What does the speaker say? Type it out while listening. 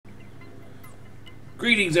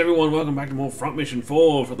Greetings everyone, welcome back to more Front Mission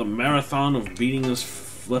 4 for the marathon of beating this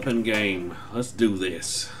flippin' game. Let's do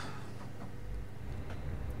this.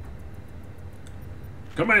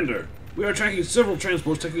 Commander, we are tracking several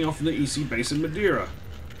transports taking off from the EC base in Madeira.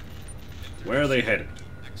 Where are they headed?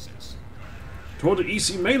 Toward the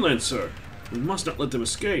EC mainland, sir. We must not let them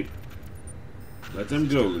escape. Let them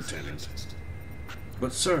go, Lieutenant.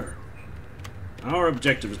 But sir, our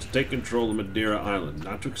objective is to take control of Madeira Island,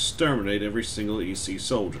 not to exterminate every single EC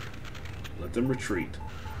soldier. Let them retreat.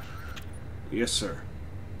 Yes, sir.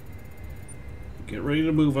 Get ready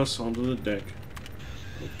to move us onto the deck.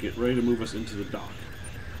 Get ready to move us into the dock.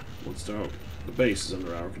 Once the base is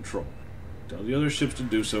under our control. Tell the other ships to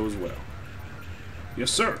do so as well. Yes,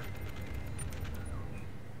 sir.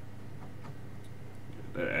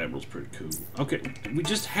 That Admiral's pretty cool. Okay, we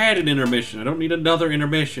just had an intermission. I don't need another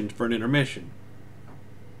intermission for an intermission.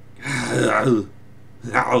 And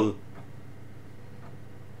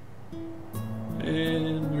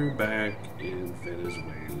we're back in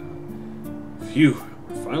Venezuela. Phew,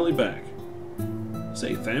 we're finally back.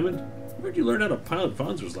 Say, Thamond, where'd you learn how to pilot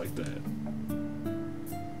Panzers like that?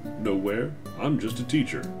 Nowhere. I'm just a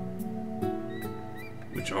teacher.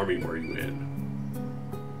 Which army were you in?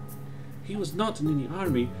 He was not in any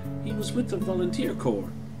army. He was with the Volunteer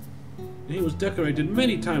Corps. And he was decorated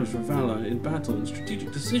many times for valor in battle and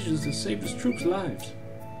strategic decisions that saved his troops' lives.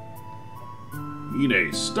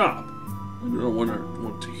 Ine, stop. I don't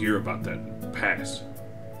want to hear about that past.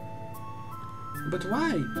 But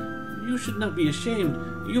why? You should not be ashamed.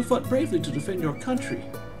 You fought bravely to defend your country.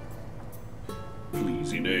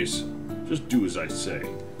 Please, Ines, just do as I say.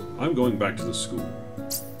 I'm going back to the school.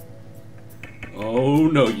 Oh,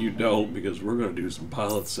 no, you don't, because we're going to do some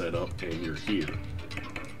pilot setup, and you're here.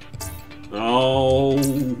 Oh,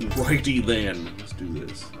 righty then. Let's do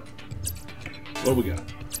this. What do we got?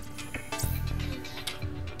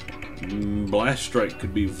 Blast Strike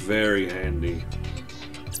could be very handy.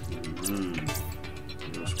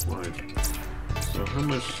 So how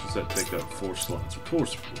much does that take up? 4 slots. Of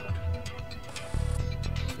course it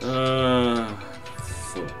would.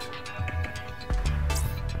 Foot.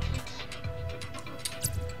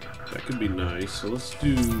 That could be nice. So let's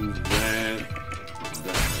do that.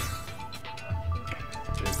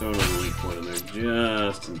 And throw another weak point in there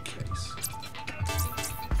just in case.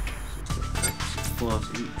 Plus,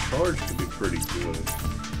 charge could be pretty good.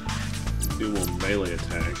 Do more melee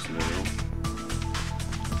attacks now.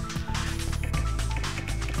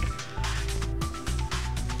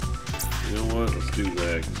 You know what? Let's do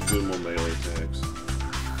that. Let's do more melee attacks.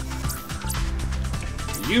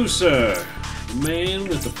 You, sir! The man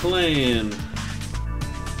with the plan.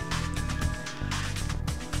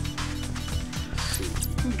 Let's see.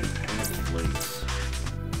 Who do you have links?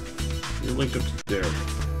 You're linked up to Daredevil.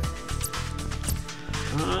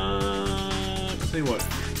 I'll tell you what.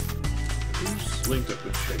 Who's linked up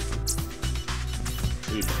with Schaefer?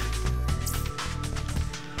 Anybody?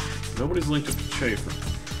 Nobody's linked up to Schaefer.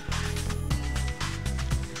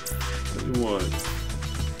 Tell you what.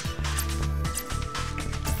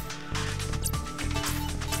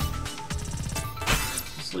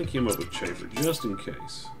 Let's link him up with Schaefer, just in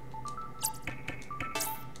case.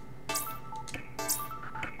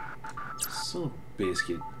 Son of a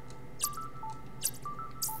biscuit.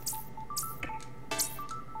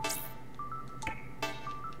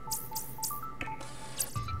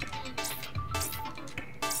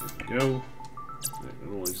 Go. I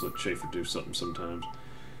don't always let Schaefer do something sometimes.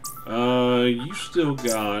 You still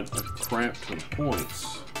got a crap ton of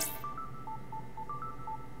points.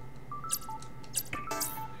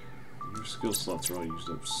 Your skill slots are all used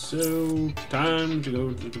up. So, time to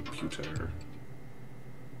go to the computer.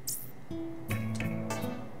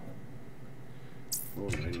 Oh,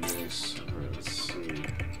 nice. Alright, let's see.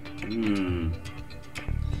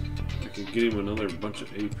 I could get him another bunch of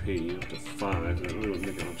AP up to 5. That really would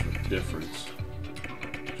make a much of a difference.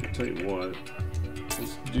 I'll tell you what.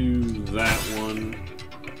 Let's do that one.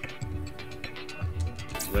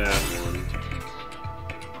 That one.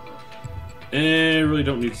 And really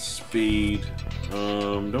don't need speed.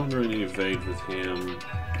 Don't really need evade with him.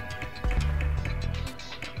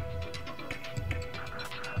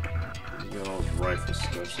 He's got all his rifle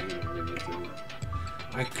stuff, so he don't need anything.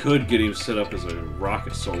 I could get him set up as a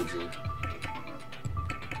rocket soldier.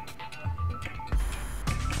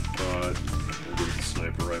 But I'll give it the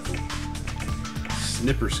sniper rifle.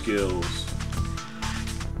 Snipper skills.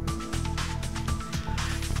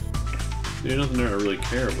 There's nothing there I really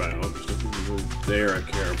care about. There's nothing really there I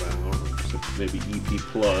care about. Except maybe EP+.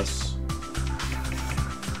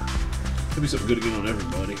 Could be something good to get on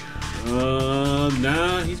everybody.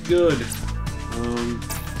 Nah, he's good.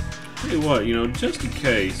 Tell you what, you know, just in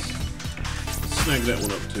case, let's snag that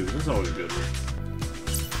one up too. That's always a good one.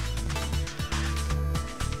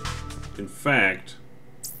 In fact,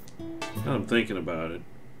 now I'm thinking about it,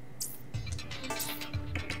 I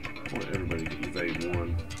want everybody to evade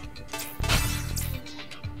one.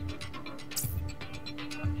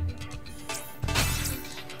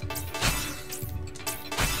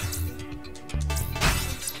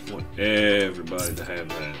 I want everybody to have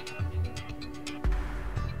that.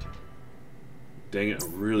 Dang it, I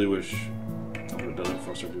really wish I would have done that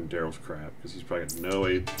before I started doing Daryl's crap, because he's probably got no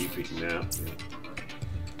AP now. Yeah.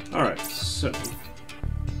 Alright, so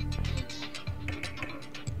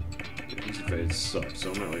these evades suck,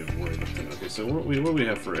 so I'm not really worried about that. Okay, so what do we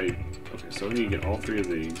have for 8? Okay, so we need to get all 3 of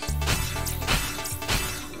these.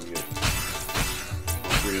 Get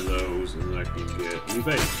all 3 of those, and then I can get an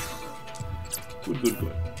evade. Good, good,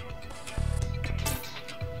 good.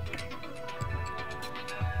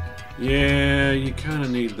 Yeah, you kind of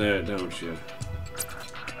need that, don't you?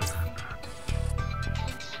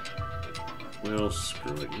 Well,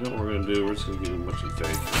 screw it. You know what we're going to do? We're just going to give him much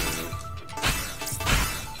evade for now.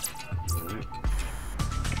 Alright.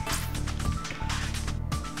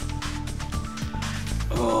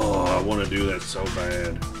 Oh, I want to do that so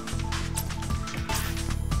bad.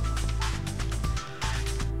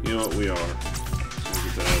 You know what? We are. Let's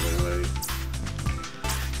get that out of the way.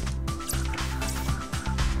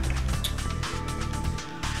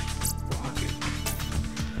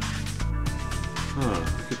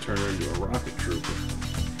 Turn her into a rocket trooper.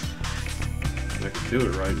 I could do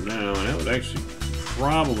it right now, and that would actually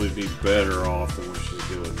probably be better off than what she's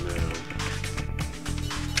doing now.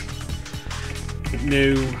 But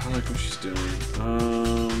no, I like what she's doing.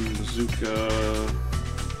 Bazooka.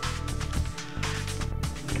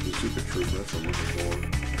 Bazooka trooper, that's what I'm looking for.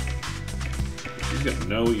 She's got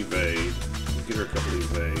no evade. Let's get her a couple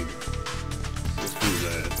of evade. Let's do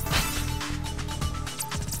that.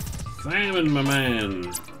 Famine, my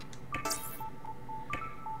man.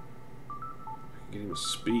 Get him a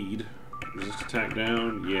speed. Resist attack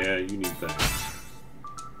down. Yeah, you need that.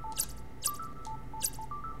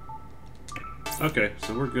 Okay,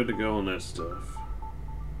 so we're good to go on that stuff.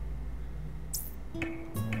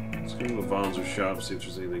 Let's go to the Vonzer shop, see if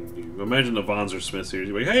there's anything new. Imagine the Vonzer Smiths here.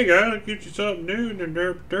 He's like, hey guys, I'll get you something new in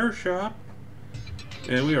their shop.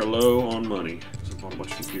 And we are low on money. Because I bought a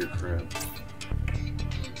bunch of computer crap.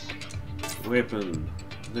 Weapon.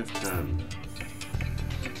 Left hand.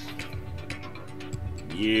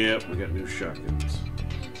 Yep, we got new shotguns.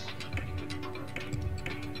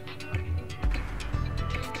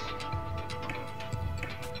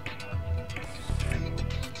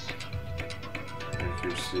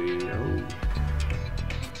 Accuracy. Oh.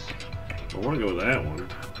 I want to go with that one.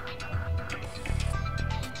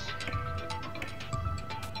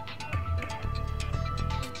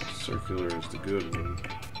 Circular is the good one.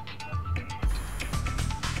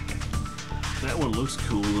 That one looks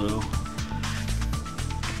cool though.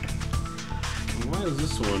 Why is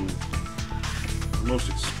this one the most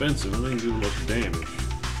expensive? I think it do the most damage.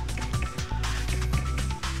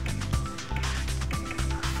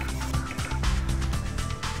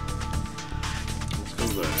 Let's go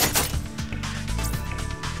there.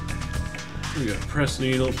 We got a press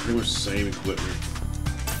needle, pretty much the same equipment.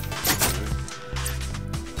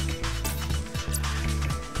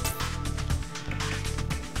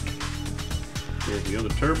 Go with the other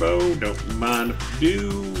turbo, don't mind if you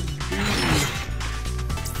do.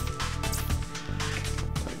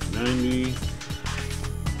 90,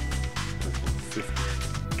 50.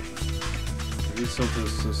 I need something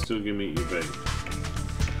that's gonna still give me evade.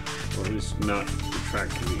 Or at least not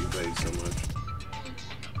detract from the evade so much.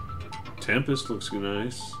 Tempest looks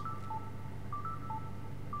nice.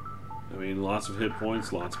 I mean, lots of hit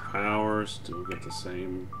points, lots of power, still got the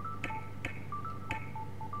same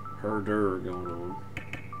herder going on.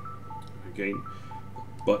 Again, a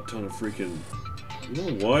butt ton of freaking. You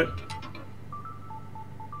know what?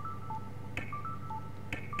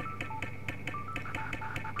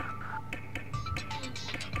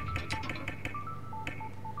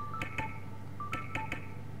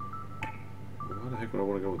 But I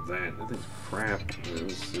want to go with that. That thing's crap. Right,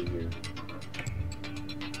 let's see here.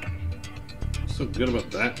 What's so good about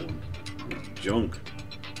that one? It's junk.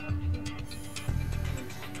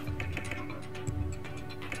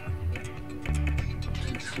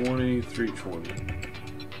 $220,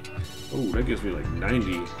 $320. Oh, that gives me like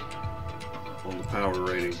 90 on the power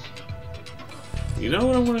rating. You know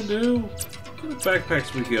what I'm gonna do? What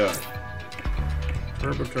backpacks we got?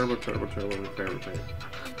 Turbo, turbo, turbo, turbo, repair, repair.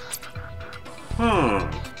 Huh.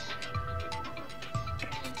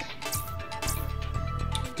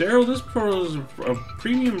 Daryl, this is a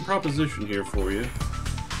premium proposition here for you.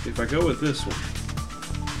 If I go with this one.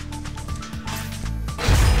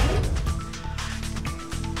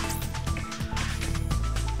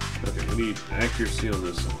 Okay, we need accuracy on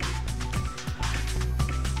this one.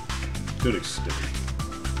 Good extent.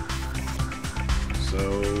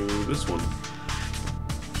 So, this one.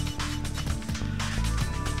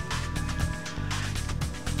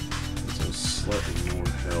 This has slightly more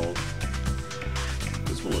health.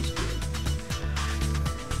 This one looks good.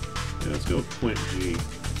 Yeah, let's go with Quint G.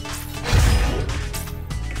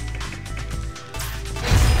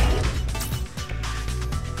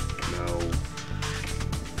 No.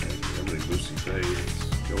 Okay, everything boosty phase.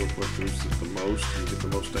 Let's go with what boosts it the most and get the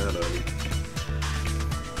most out of it.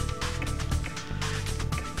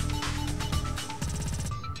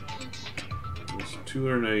 It's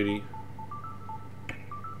 280.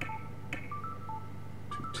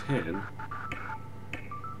 210.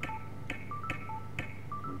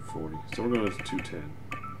 140. So we're going with 210.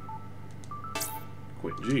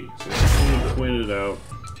 Quint G. So we pointed out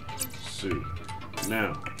Sue.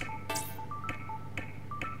 Now.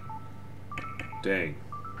 Dang.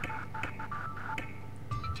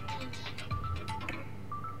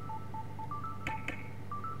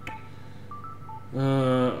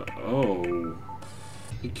 Oh.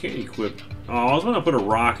 He can't equip. Oh, I was gonna put a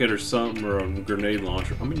rocket or something or a grenade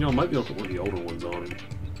launcher. I mean, you know, I might be able to put one of the older ones on him.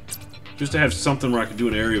 Just to have something where I could do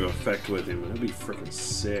an area of effect with him. That'd be freaking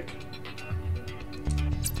sick.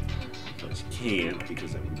 But I can't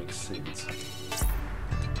because that would make sense.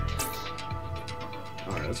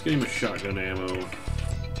 Alright, let's get him a shotgun ammo.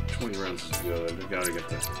 20 rounds is good. I gotta get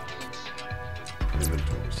that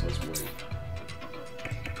inventory, so let's wait.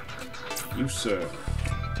 You, sir.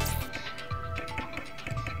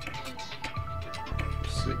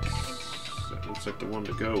 6. That looks like the one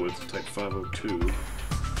to go with. Type 502.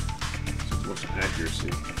 It's most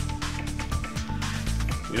accuracy.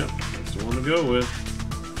 Yep, that's the one to go with.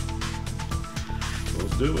 So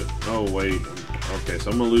let's do it. Oh, wait. Okay,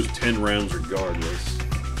 so I'm gonna lose 10 rounds regardless.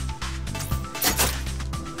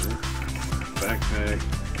 Right. Backpack.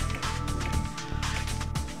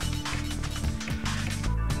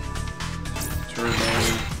 Turbo.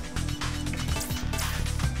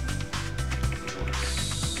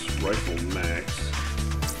 Rifle max.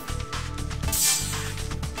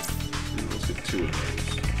 Let's get 2 of those.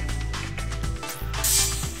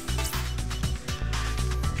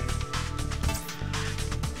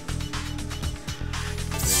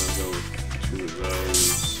 And I'll go with 2 of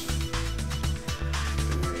those.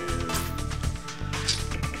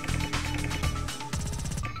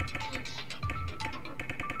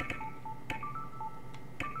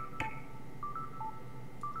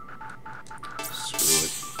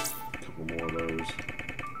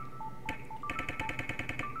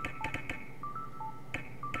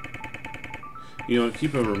 You know,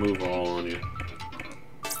 keep a remove all on you.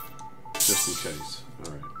 Just in case.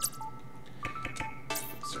 Alright.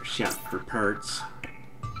 Start shouting for parts.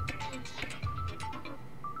 I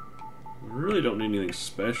really don't need anything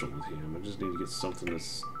special with him. I just need to get something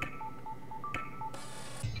that's,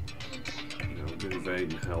 you know, good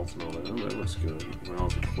evade and health and all that. Oh, that looks good. Well,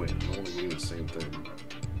 it's a quit. I only need the same thing.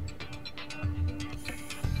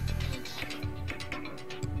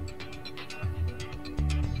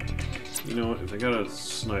 You know what, if I got a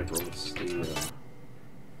sniper, let's do,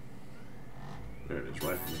 there it is,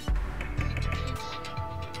 rifle.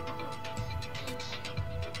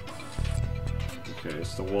 Okay,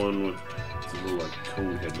 it's the one with, it's a little like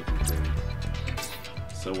cone head looking thing.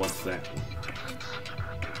 So what's that one?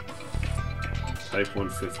 Type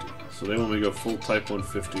 150. So they want me to go full Type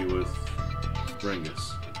 150 with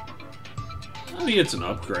Rengus. I mean, it's an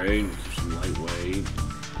upgrade, it's lightweight.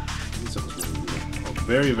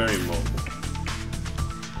 Very, very mobile.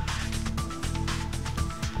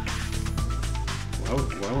 Why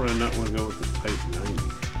would I not want to go with the Type 90?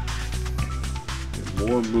 Get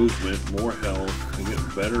more movement, more health, and get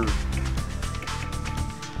better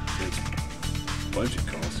budget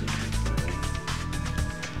costs.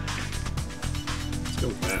 Let's go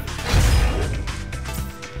with that.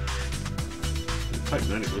 The Type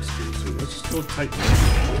 90 looks good too. Let's just go with Type 90.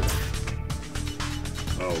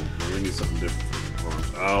 Oh, well, we need something different.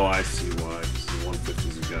 Oh, I see why. The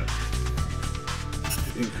 150s have got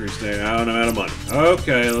increased there. I'm out of money.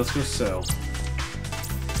 Okay, let's go sell.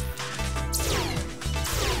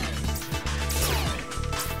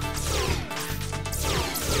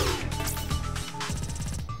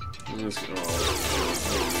 Let's get all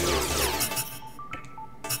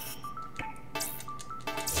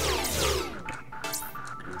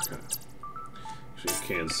Okay. Actually, I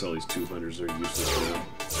can sell these 200s. They're useless now.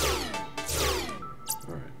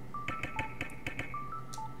 Alright.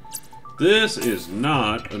 This is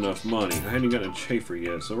not enough money. I haven't gotten a chafer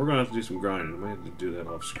yet, so we're going to have to do some grinding. I might have to do that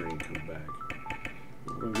off screen and come back.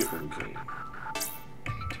 We're going to get what we can.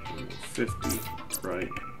 50, right?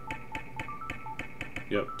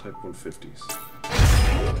 Yep, type 150s.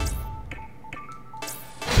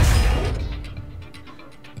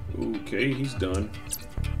 Okay, he's done.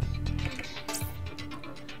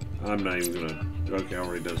 I'm not even gonna... Okay, I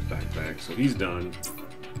already does backpack, so he's done.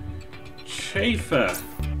 Chafer!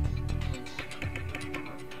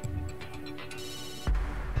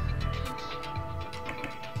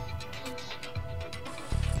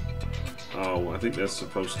 Oh, I think that's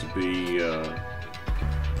supposed to be,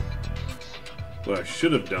 what I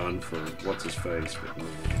should have done for what's-his-face, but no,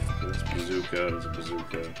 that's bazooka, that's a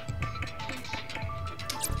bazooka.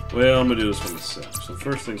 Well, I'm gonna do this for myself. So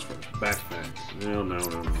first things first, backpack. No.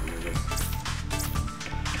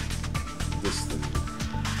 This thing.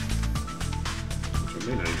 Which I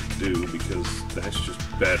may not even do because that's just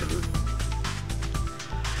better.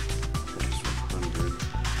 100.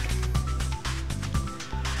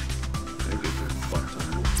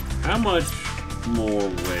 How much more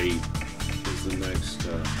weight is the next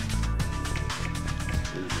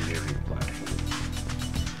engineering platform?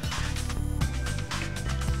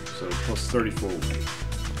 So plus 34 weight.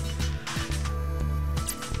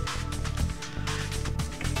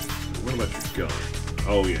 What about your gun?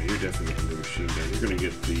 Oh yeah, you're definitely gonna do a machine gun. You're gonna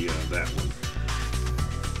get the that one.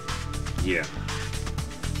 Yeah,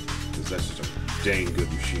 because that's just a dang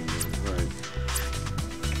good machine gun,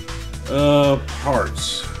 right?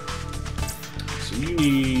 Parts. So you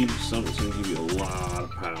need something that's going to give you a lot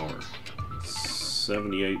of power.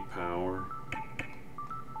 78 power.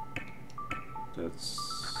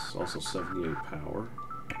 That's also 78 power.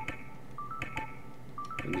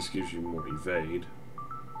 And this gives you more evade,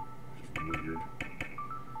 which is weird.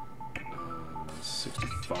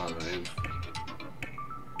 65.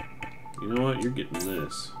 You know what? You're getting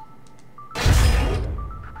this.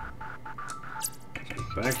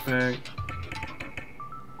 Backpack.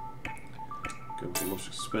 Go with the most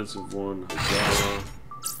expensive one. Huzzah.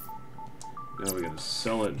 Now we gotta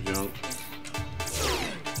sell that junk.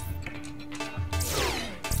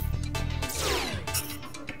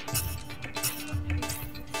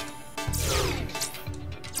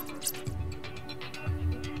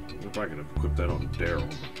 If I can equip that on Daryl.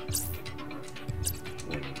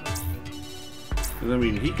 Because I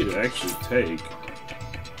mean, he could actually take.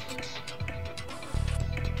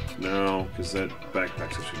 No, because that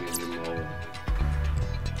backpack's actually getting him low.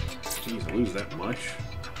 Jeez, I lose that much?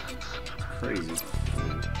 It's crazy.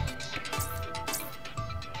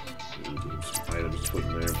 Some items to put in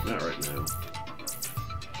there. Not right now.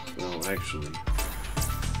 Well, actually.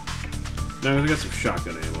 No, I got some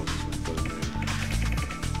shotgun ammo I'm just going to put in there.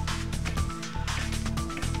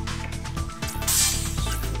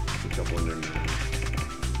 Put a couple in there now.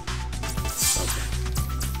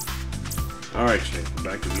 Alright, Shane,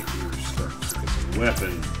 back to getting your stuff. So get some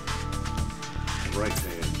weapon. Right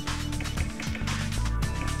hand.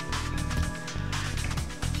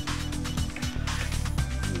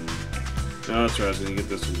 No, that's right, I was going to get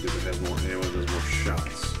this one because it has more ammo, it has more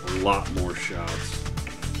shots. A lot more shots.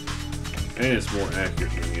 And it's more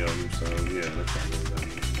accurate than the other, so yeah, that's probably that.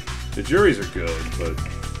 The juries are good, but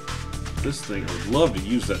this thing, I would love to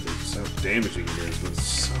use that thing, just how damaging it is, but it's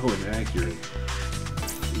so inaccurate.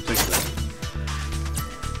 You take that.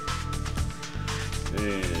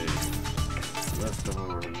 And left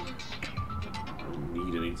arm. I don't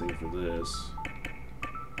need anything for this.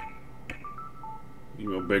 You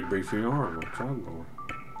know, big briefing arm with Trogdor.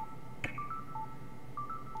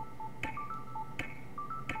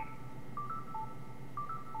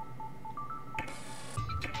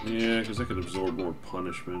 Yeah, because I could absorb more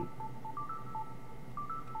punishment.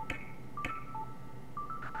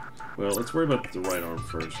 Well, let's worry about the right arm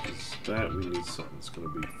first, because that we need something that's going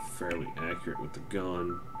to be fairly accurate with the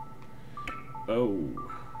gun. Oh.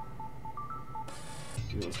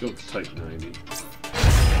 Yeah, let's go with the Type 90.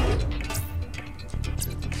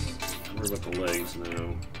 Okay, let's worry about the legs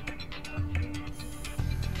now.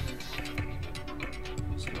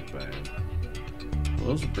 It's not bad. Well,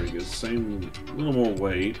 those are pretty good. Same, a little more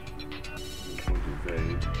weight.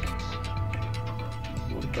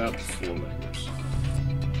 What about the foreleggers?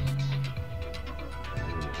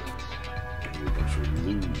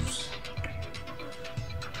 Lose.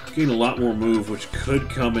 Gain a lot more move, which could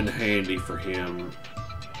come in handy for him.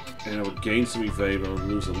 And I would gain some evade, but I would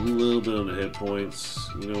lose a little bit on the hit points.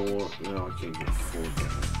 You know what? No, I can't afford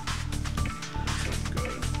that. That's not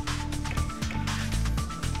good.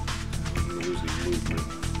 movement.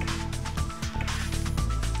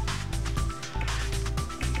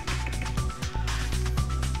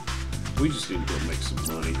 We just need to go make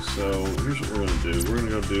some money. So here's what we're gonna do. We're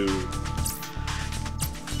gonna go do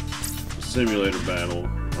a simulator battle.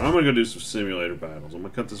 I'm gonna go do some simulator battles. I'm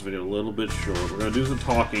gonna cut this video a little bit short. We're gonna do some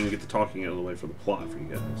talking, get the talking out of the way for the plot for you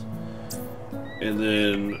guys. And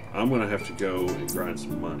then I'm gonna have to go and grind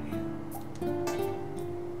some money.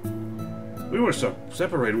 We were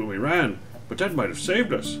separated when we ran, but that might have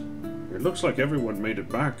saved us. It looks like everyone made it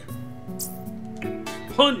back.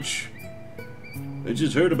 Punch! I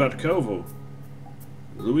just heard about Calvo.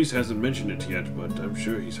 Luis hasn't mentioned it yet, but I'm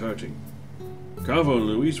sure he's hurting. Calvo and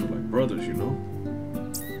Luis were like brothers, you know.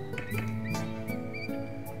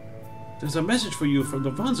 There's a message for you from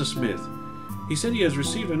the Vanzersmith. He said he has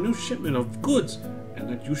received a new shipment of goods, and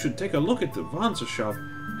that you should take a look at the Vanzer shop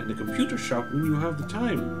and the computer shop when you have the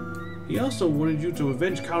time. He also wanted you to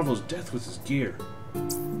avenge Calvo's death with his gear.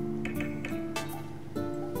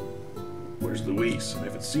 Where's Luis? I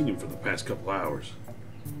haven't seen him for the past couple hours.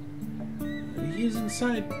 He is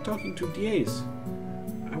inside talking to Diaz.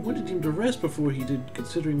 I wanted him to rest before he did,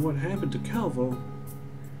 considering what happened to Calvo.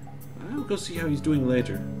 I'll go see how he's doing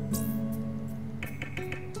later.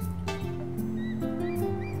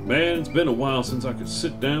 Man, it's been a while since I could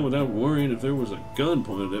sit down without worrying if there was a gun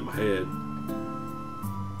pointed at my head.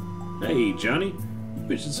 Hey, Johnny, you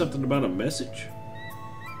mentioned something about a message.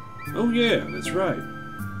 Oh yeah, that's right.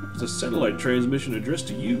 It was a satellite transmission addressed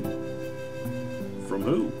to you. From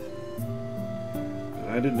who?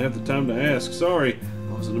 I didn't have the time to ask. Sorry,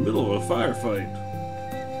 I was in the middle of a firefight.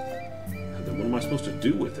 And then what am I supposed to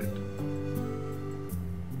do with it?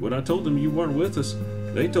 When I told them you weren't with us,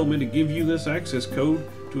 they told me to give you this access code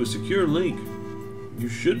to a secure link. You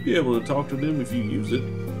should be able to talk to them if you use it.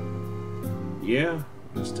 Yeah,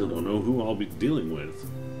 I still don't know who I'll be dealing with.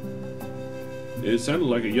 It sounded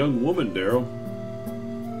like a young woman, Daryl.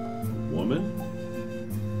 Woman?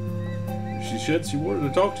 She said she wanted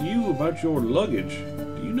to talk to you about your luggage.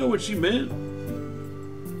 Do you know what she meant?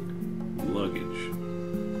 Luggage.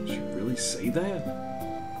 Did she really say that?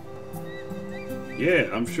 Yeah,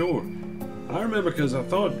 I'm sure. I remember because I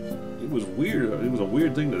thought it was weird. It was a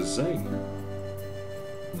weird thing to say.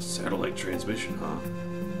 A satellite transmission, huh?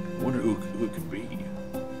 I wonder who it could be.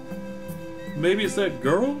 Maybe it's that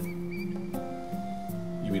girl?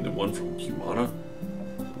 You mean the one from Kumana?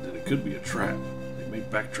 Then it could be a trap. They may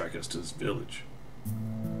backtrack us to this village.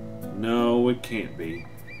 No, it can't be.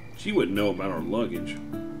 She wouldn't know about our luggage.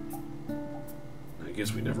 I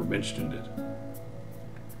guess we never mentioned it.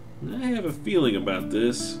 I have a feeling about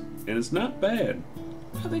this, and it's not bad.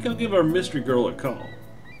 I think I'll give our mystery girl a call.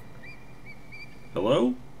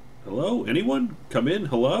 Hello? Hello? Anyone? Come in?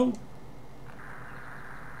 Hello?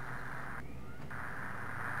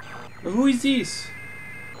 Who is this?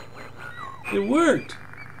 It worked!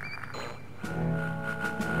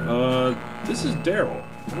 This is Daryl.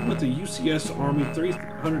 I'm with the UCS Army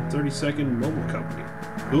 332nd Mobile Company.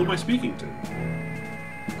 Who am I speaking to?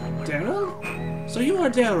 Daryl? So you are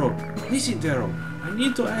Daryl. Listen, Daryl, I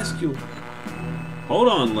need to ask you. Hold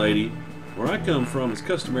on, lady. Where I come from, it's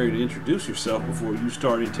customary to introduce yourself before you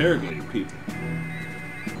start interrogating people.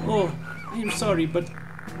 Oh, I am sorry, but...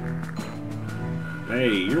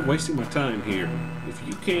 Hey, you're wasting my time here. If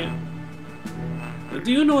you can't...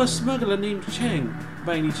 Do you know a smuggler named Chang,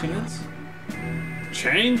 by any chance?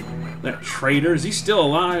 Chang? That traitor, is he still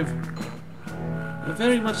alive?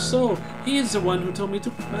 Very much so. He is the one who told me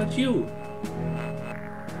about you.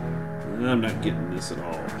 I'm not getting this at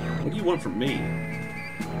all. What do you want from me?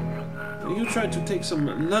 You tried to take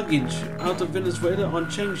some luggage out of Venezuela on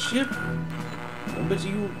Chang's ship? But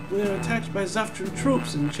you were attacked by Zaftran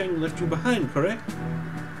troops and Chang left you behind, correct?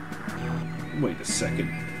 Wait a second.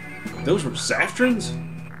 Those were Zaftrans?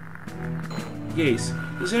 Yes.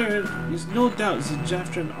 There is no doubt the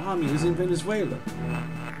Zaftran army is in Venezuela.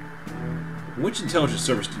 Which intelligence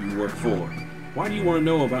service do you work for? Why do you want to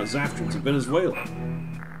know about Zaftrans in Venezuela?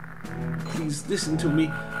 Please listen to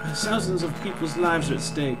me. Thousands of people's lives are at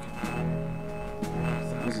stake.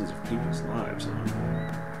 Thousands of people's lives,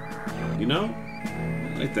 huh? You know,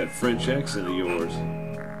 I like that French accent of yours.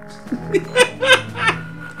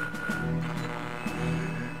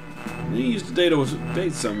 You used to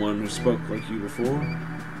date someone who spoke like you before.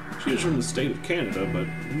 She was from the state of Canada, but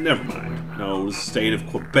never mind. No, the state of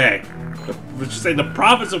Quebec. Would you say the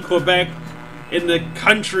province of Quebec in the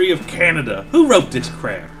country of Canada? Who wrote this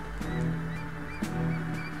crap?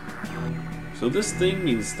 So this thing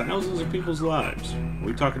means thousands of people's lives. Are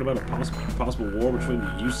we talking about a possible war between the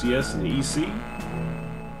UCS and the EC?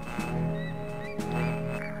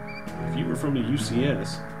 If you were from the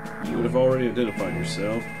UCS, You would have already identified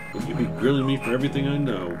yourself, but you'd be grilling me for everything I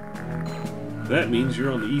know. That means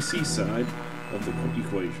you're on the EC side of the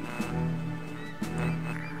equation.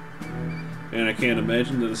 And I can't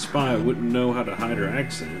imagine that a spy wouldn't know how to hide her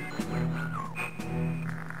accent.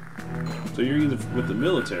 So you're either with the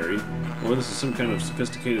military, or this is some kind of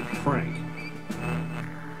sophisticated prank.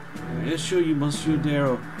 I assure you, Monsieur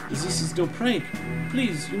Darrow, this is no prank.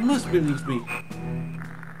 Please, you must believe me.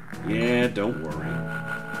 Yeah, don't worry.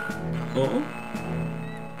 Oh?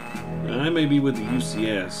 I may be with the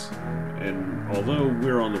UCS, and although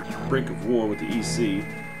we're on the brink of war with the EC,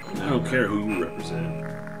 I don't care who you represent.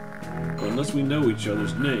 But unless we know each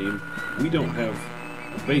other's name, we don't have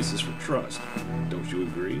a basis for trust. Don't you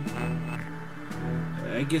agree?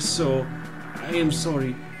 I guess so. I am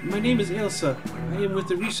sorry. My name is Elsa. I am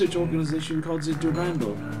with a research organization called the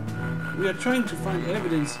Durandal. We are trying to find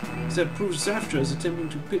evidence that proves Zaftra is attempting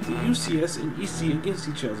to pit the UCS and EC against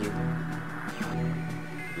each other.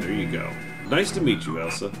 There you go. Nice to meet you,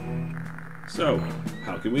 Elsa. So,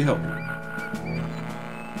 how can we help you?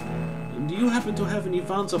 Do you happen to have any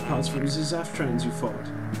Vanza parts from the Zaftrans you fought?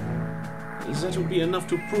 That would be enough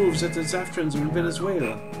to prove that the Zaftrans are in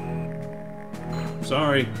Venezuela.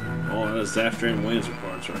 Sorry, all out of Zaftran Wanzer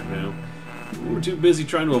parts right now. We're too busy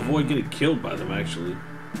trying to avoid getting killed by them, actually.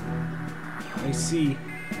 I see.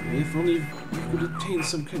 If only we could obtain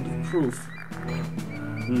some kind of proof.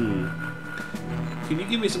 Can you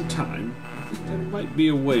give me some time? I think there might be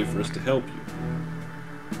a way for us to help you.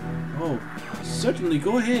 Oh, certainly,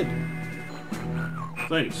 go ahead.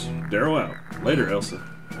 Thanks. Darrow out. Later, Elsa.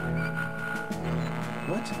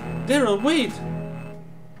 What? Darrow, wait!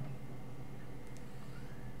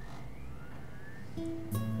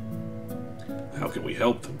 How can we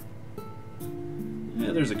help them?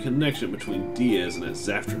 Yeah, there's a connection between Diaz and that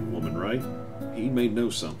Zaftran woman, right? He may know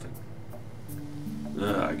something.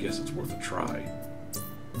 I guess it's worth a try.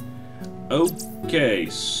 Okay,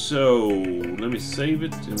 so let me save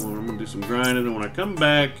it, and I'm gonna do some grinding, and when I come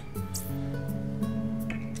back,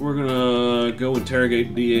 we're gonna go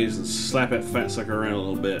interrogate Diaz and slap that fat sucker around a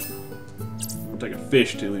little bit. I'm gonna take a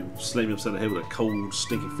fish to him, slam him upside the head with a cold,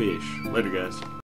 stinky fish. Later, guys.